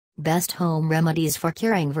Best home remedies for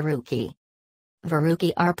curing verrucae.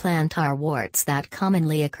 Verrucae are plantar warts that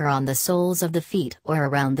commonly occur on the soles of the feet or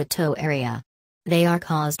around the toe area. They are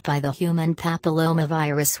caused by the human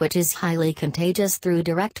papillomavirus, which is highly contagious through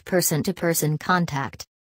direct person-to-person contact.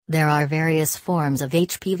 There are various forms of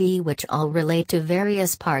HPV which all relate to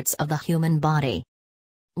various parts of the human body.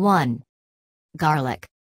 1. Garlic.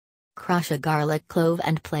 Crush a garlic clove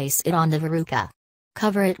and place it on the verruca.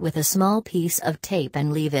 Cover it with a small piece of tape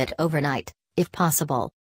and leave it overnight, if possible.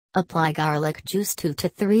 Apply garlic juice 2 to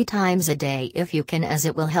 3 times a day if you can, as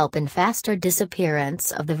it will help in faster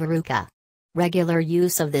disappearance of the verruca. Regular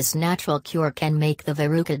use of this natural cure can make the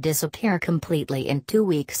verruca disappear completely in 2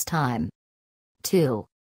 weeks' time. 2.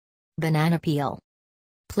 Banana peel.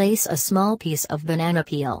 Place a small piece of banana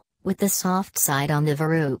peel, with the soft side on the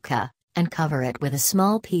verruca, and cover it with a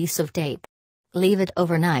small piece of tape. Leave it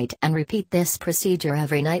overnight and repeat this procedure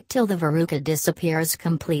every night till the verruca disappears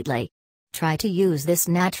completely. Try to use this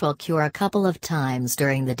natural cure a couple of times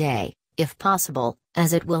during the day, if possible,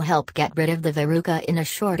 as it will help get rid of the verruca in a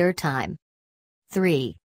shorter time.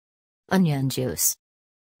 3. Onion juice.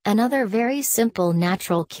 Another very simple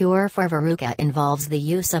natural cure for verruca involves the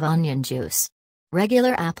use of onion juice.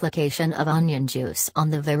 Regular application of onion juice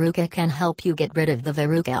on the verruca can help you get rid of the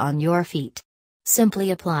verruca on your feet. Simply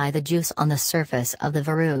apply the juice on the surface of the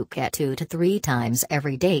verruca 2 to 3 times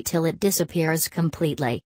every day till it disappears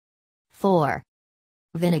completely. 4.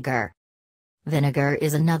 Vinegar. Vinegar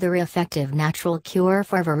is another effective natural cure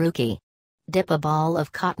for verrucae. Dip a ball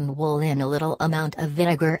of cotton wool in a little amount of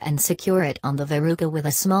vinegar and secure it on the verruca with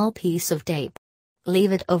a small piece of tape.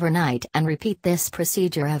 Leave it overnight and repeat this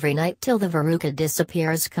procedure every night till the verruca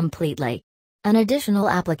disappears completely. An additional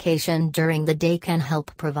application during the day can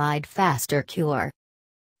help provide faster cure.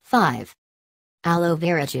 5. Aloe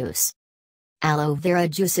vera juice. Aloe vera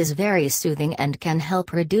juice is very soothing and can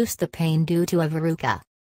help reduce the pain due to a verruca.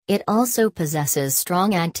 It also possesses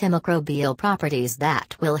strong antimicrobial properties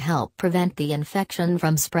that will help prevent the infection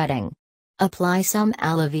from spreading. Apply some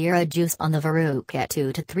aloe vera juice on the verruca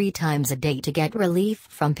 2 to 3 times a day to get relief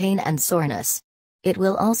from pain and soreness. It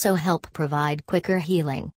will also help provide quicker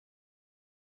healing.